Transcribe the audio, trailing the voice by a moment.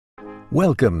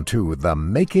Welcome to The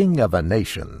Making of a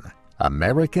Nation,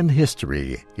 American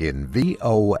History in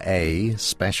VOA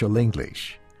Special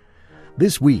English.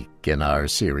 This week in our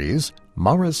series,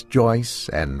 Maurice, Joyce,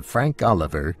 and Frank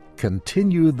Oliver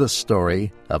continue the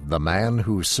story of the man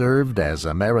who served as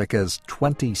America's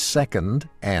 22nd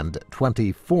and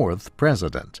 24th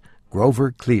president,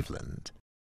 Grover Cleveland.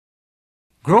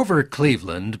 Grover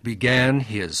Cleveland began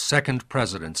his second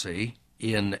presidency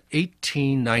in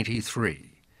 1893.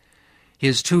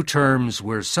 His two terms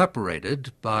were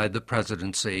separated by the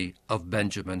presidency of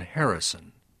Benjamin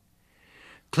Harrison.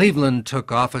 Cleveland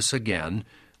took office again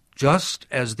just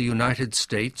as the United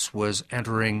States was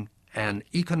entering an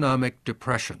economic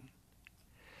depression.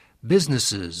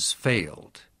 Businesses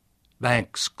failed.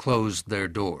 Banks closed their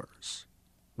doors.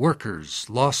 Workers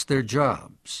lost their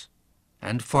jobs,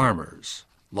 and farmers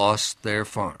lost their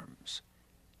farms.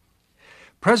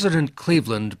 President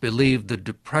Cleveland believed the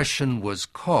depression was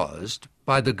caused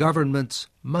by the government's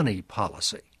money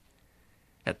policy.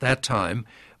 At that time,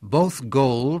 both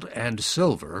gold and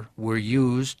silver were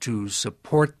used to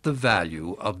support the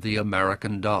value of the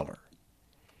American dollar.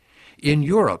 In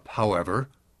Europe, however,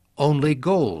 only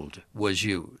gold was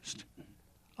used.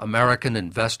 American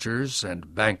investors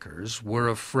and bankers were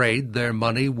afraid their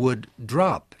money would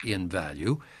drop in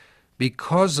value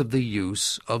because of the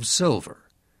use of silver.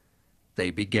 They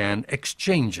began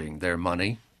exchanging their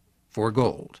money for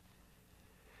gold.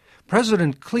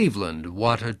 President Cleveland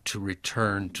wanted to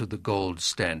return to the gold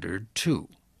standard, too.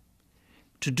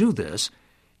 To do this,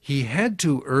 he had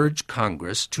to urge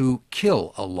Congress to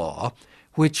kill a law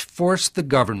which forced the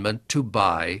government to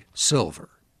buy silver.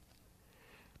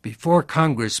 Before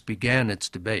Congress began its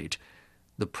debate,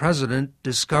 the president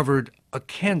discovered a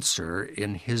cancer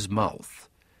in his mouth.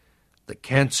 The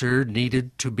cancer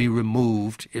needed to be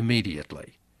removed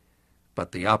immediately,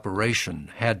 but the operation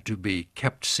had to be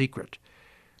kept secret.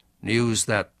 News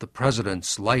that the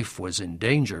president's life was in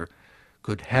danger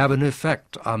could have an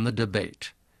effect on the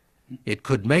debate. It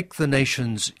could make the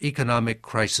nation's economic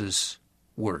crisis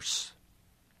worse.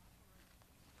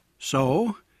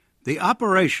 So, the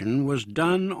operation was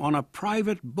done on a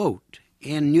private boat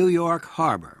in New York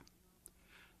Harbor.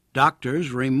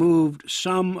 Doctors removed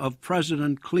some of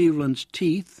President Cleveland's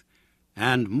teeth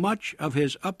and much of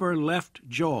his upper left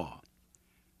jaw.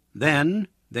 Then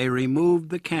they removed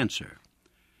the cancer.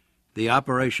 The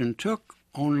operation took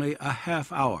only a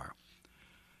half hour.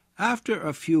 After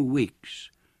a few weeks,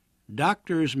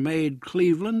 doctors made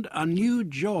Cleveland a new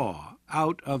jaw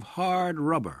out of hard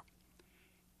rubber.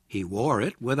 He wore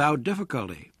it without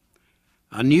difficulty.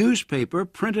 A newspaper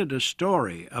printed a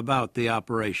story about the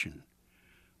operation,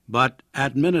 but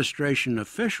administration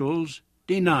officials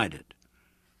denied it.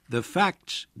 The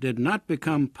facts did not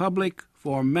become public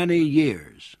for many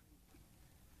years.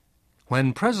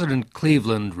 When President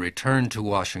Cleveland returned to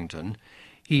Washington,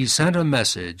 he sent a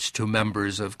message to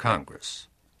members of Congress.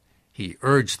 He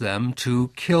urged them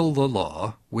to kill the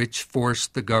law which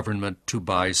forced the government to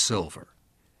buy silver.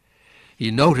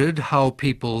 He noted how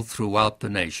people throughout the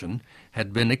nation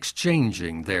had been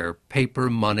exchanging their paper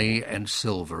money and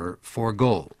silver for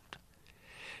gold.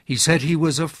 He said he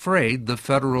was afraid the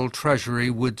Federal Treasury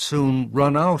would soon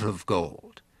run out of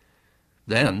gold.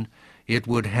 Then it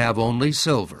would have only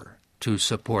silver to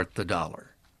support the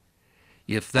dollar.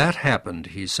 If that happened,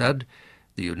 he said,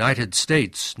 the United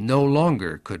States no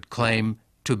longer could claim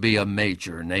to be a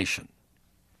major nation.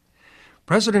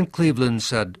 President Cleveland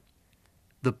said,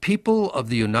 "The people of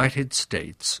the United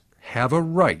States have a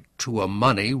right to a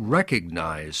money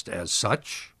recognized as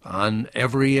such on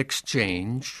every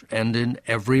exchange and in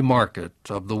every market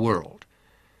of the world.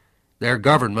 Their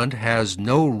government has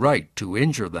no right to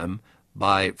injure them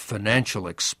by financial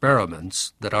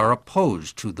experiments that are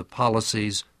opposed to the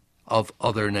policies of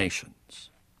other nations."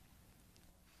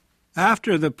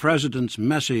 After the president's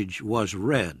message was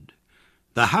read,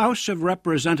 the House of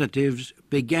Representatives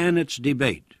began its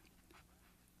debate.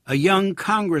 A young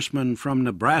congressman from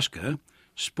Nebraska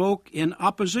spoke in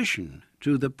opposition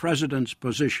to the president's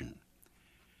position.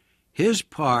 His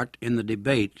part in the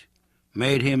debate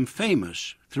made him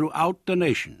famous throughout the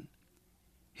nation.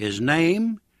 His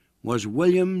name was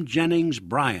William Jennings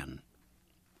Bryan.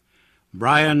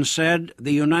 Bryan said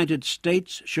the United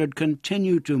States should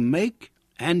continue to make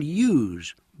and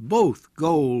use both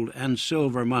gold and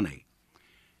silver money.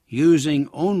 Using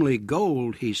only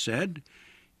gold, he said,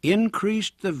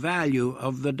 increased the value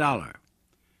of the dollar,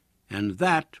 and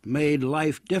that made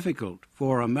life difficult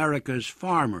for America's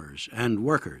farmers and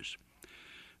workers.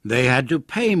 They had to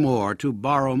pay more to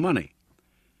borrow money,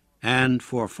 and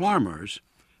for farmers,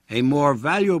 a more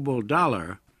valuable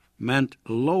dollar meant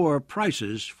lower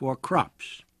prices for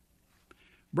crops.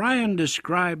 Bryan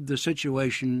described the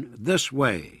situation this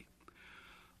way.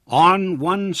 On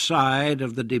one side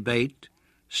of the debate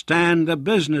stand the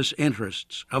business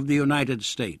interests of the United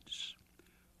States.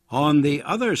 On the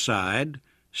other side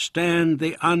stand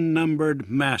the unnumbered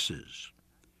masses.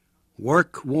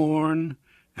 Work-worn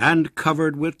and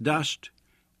covered with dust,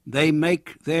 they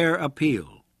make their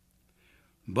appeal.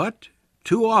 But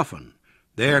too often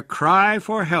their cry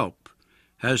for help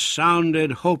has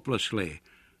sounded hopelessly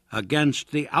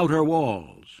against the outer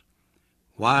walls,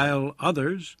 while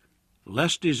others,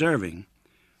 less deserving,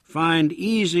 find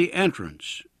easy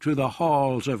entrance to the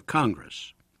halls of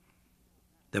Congress.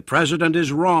 The President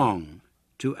is wrong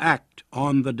to act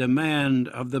on the demand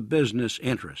of the business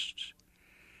interests.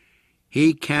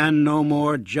 He can no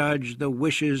more judge the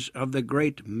wishes of the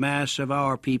great mass of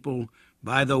our people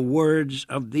by the words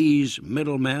of these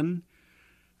middlemen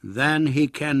than he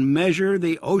can measure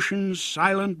the ocean's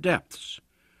silent depths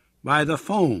by the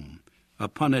foam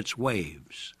upon its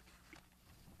waves.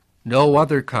 No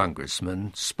other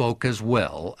congressman spoke as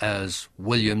well as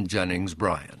William Jennings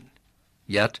Bryan.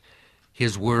 Yet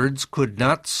his words could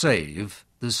not save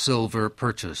the Silver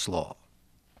Purchase Law.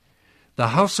 The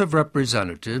House of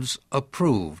Representatives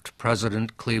approved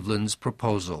President Cleveland's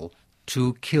proposal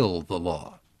to kill the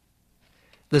law.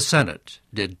 The Senate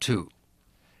did too.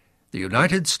 The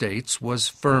United States was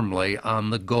firmly on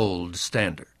the gold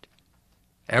standard.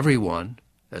 Everyone,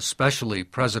 especially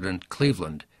President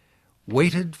Cleveland,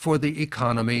 waited for the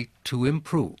economy to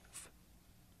improve.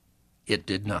 It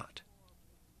did not.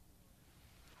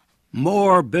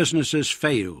 More businesses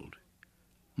failed.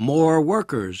 More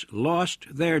workers lost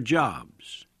their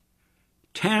jobs.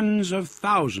 Tens of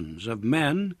thousands of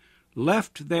men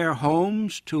left their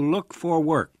homes to look for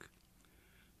work.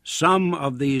 Some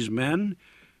of these men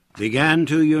began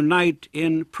to unite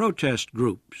in protest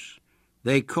groups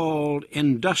they called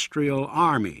industrial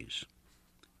armies.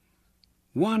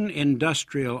 One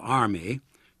industrial army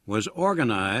was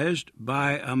organized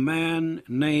by a man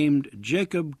named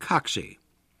Jacob Coxey.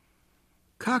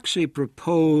 Coxey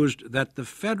proposed that the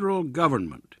federal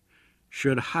government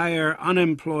should hire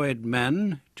unemployed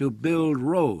men to build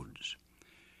roads.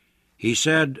 He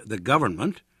said the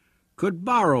government could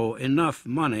borrow enough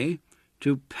money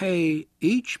to pay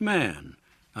each man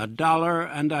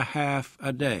 $1.50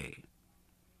 a day.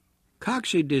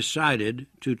 Coxey decided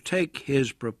to take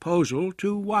his proposal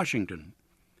to Washington.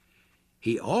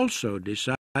 He also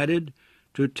decided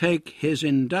to take his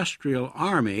industrial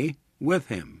army with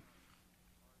him.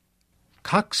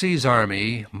 Coxey's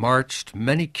army marched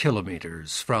many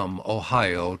kilometers from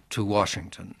Ohio to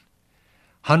Washington.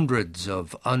 Hundreds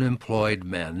of unemployed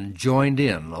men joined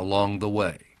in along the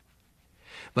way.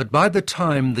 But by the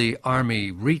time the army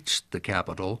reached the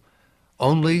capital,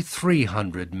 only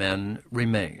 300 men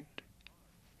remained.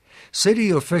 City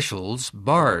officials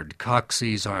barred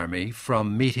Coxey's army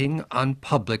from meeting on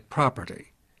public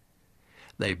property.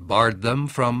 They barred them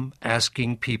from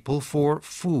asking people for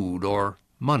food or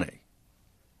money.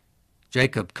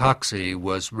 Jacob Coxey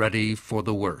was ready for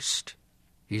the worst.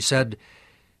 He said,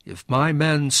 "If my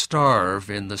men starve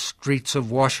in the streets of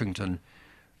Washington,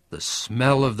 the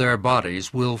smell of their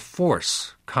bodies will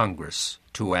force Congress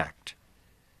to act."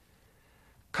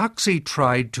 Coxey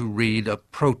tried to read a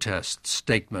protest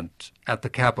statement at the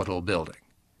Capitol building.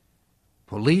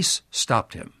 Police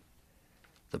stopped him.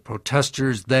 The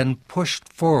protesters then pushed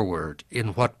forward in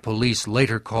what police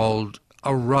later called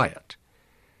a riot.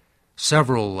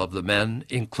 Several of the men,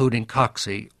 including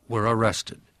Coxey, were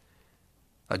arrested.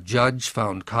 A judge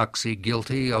found Coxey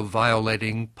guilty of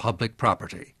violating public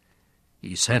property.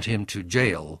 He sent him to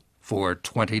jail for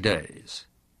 20 days.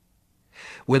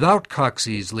 Without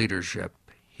Coxey's leadership,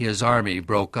 his army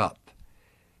broke up.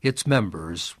 Its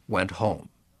members went home.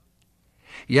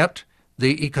 Yet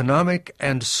the economic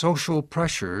and social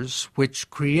pressures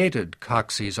which created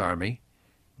Coxey's army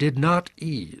did not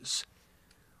ease.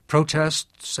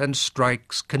 Protests and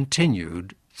strikes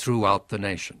continued throughout the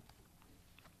nation.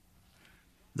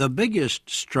 The biggest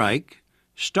strike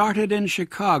started in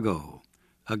Chicago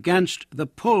against the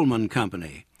Pullman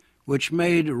Company, which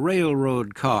made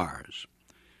railroad cars.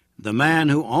 The man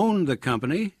who owned the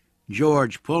company,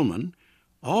 George Pullman,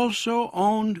 also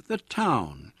owned the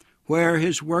town where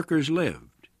his workers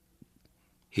lived.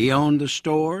 He owned the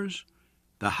stores,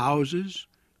 the houses,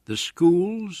 the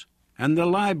schools, and the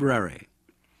library.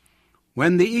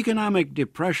 When the economic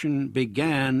depression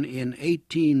began in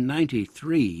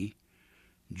 1893,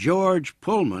 George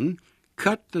Pullman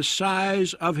cut the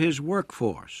size of his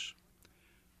workforce.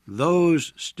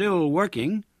 Those still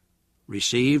working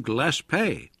received less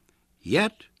pay.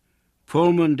 Yet,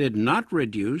 Pullman did not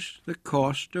reduce the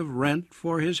cost of rent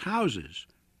for his houses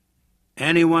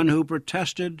Anyone who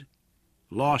protested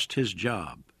lost his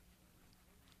job.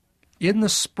 In the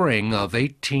spring of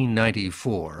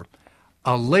 1894,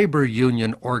 a labor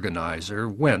union organizer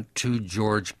went to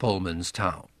George Pullman's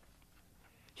town.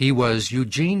 He was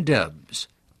Eugene Debs,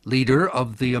 leader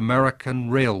of the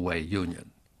American Railway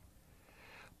Union.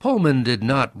 Pullman did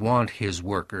not want his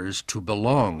workers to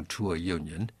belong to a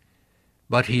union,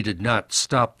 but he did not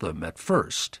stop them at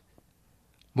first.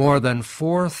 More than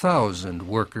 4,000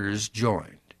 workers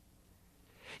joined.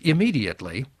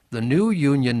 Immediately, the new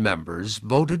union members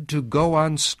voted to go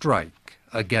on strike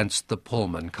against the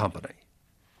Pullman Company.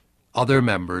 Other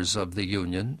members of the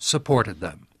union supported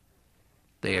them.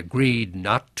 They agreed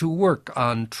not to work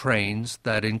on trains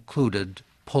that included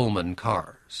Pullman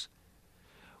cars.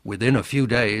 Within a few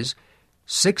days,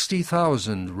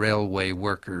 60,000 railway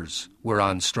workers were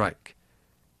on strike.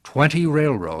 20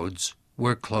 railroads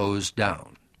were closed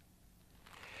down.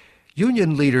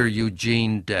 Union leader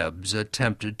Eugene Debs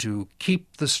attempted to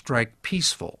keep the strike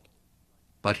peaceful,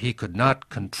 but he could not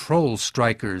control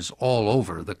strikers all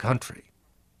over the country.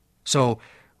 So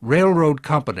railroad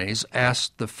companies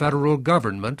asked the federal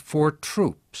government for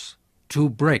troops to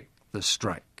break the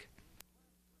strike.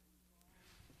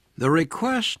 The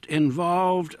request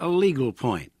involved a legal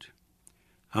point.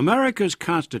 America's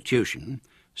Constitution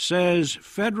says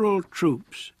federal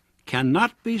troops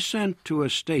cannot be sent to a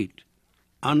state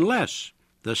unless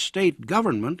the state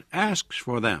government asks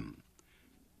for them,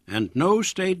 and no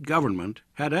state government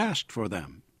had asked for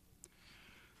them.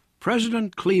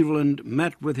 President Cleveland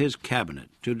met with his cabinet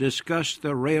to discuss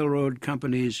the railroad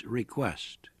company's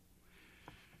request.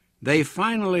 They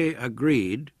finally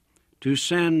agreed to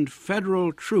send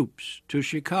federal troops to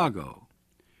Chicago,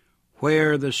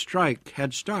 where the strike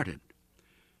had started,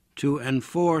 to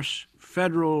enforce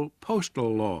federal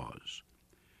postal laws.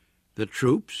 The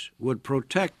troops would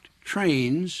protect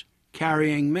trains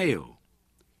carrying mail.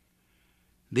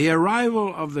 The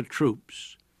arrival of the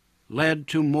troops led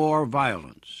to more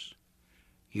violence.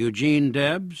 Eugene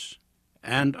Debs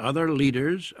and other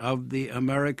leaders of the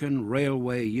American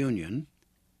Railway Union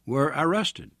were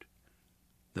arrested.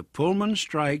 The Pullman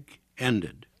strike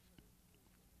ended.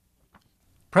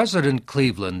 President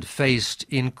Cleveland faced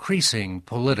increasing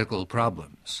political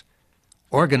problems.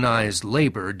 Organized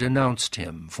labor denounced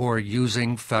him for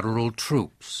using federal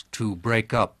troops to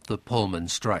break up the Pullman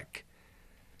strike.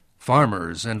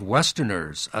 Farmers and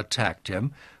Westerners attacked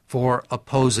him for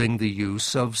opposing the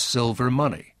use of silver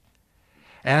money.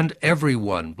 And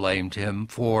everyone blamed him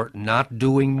for not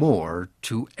doing more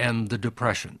to end the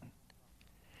Depression.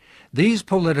 These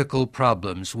political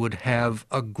problems would have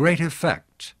a great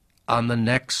effect on the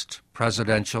next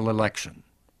presidential election.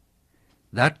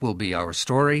 That will be our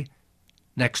story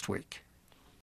next week.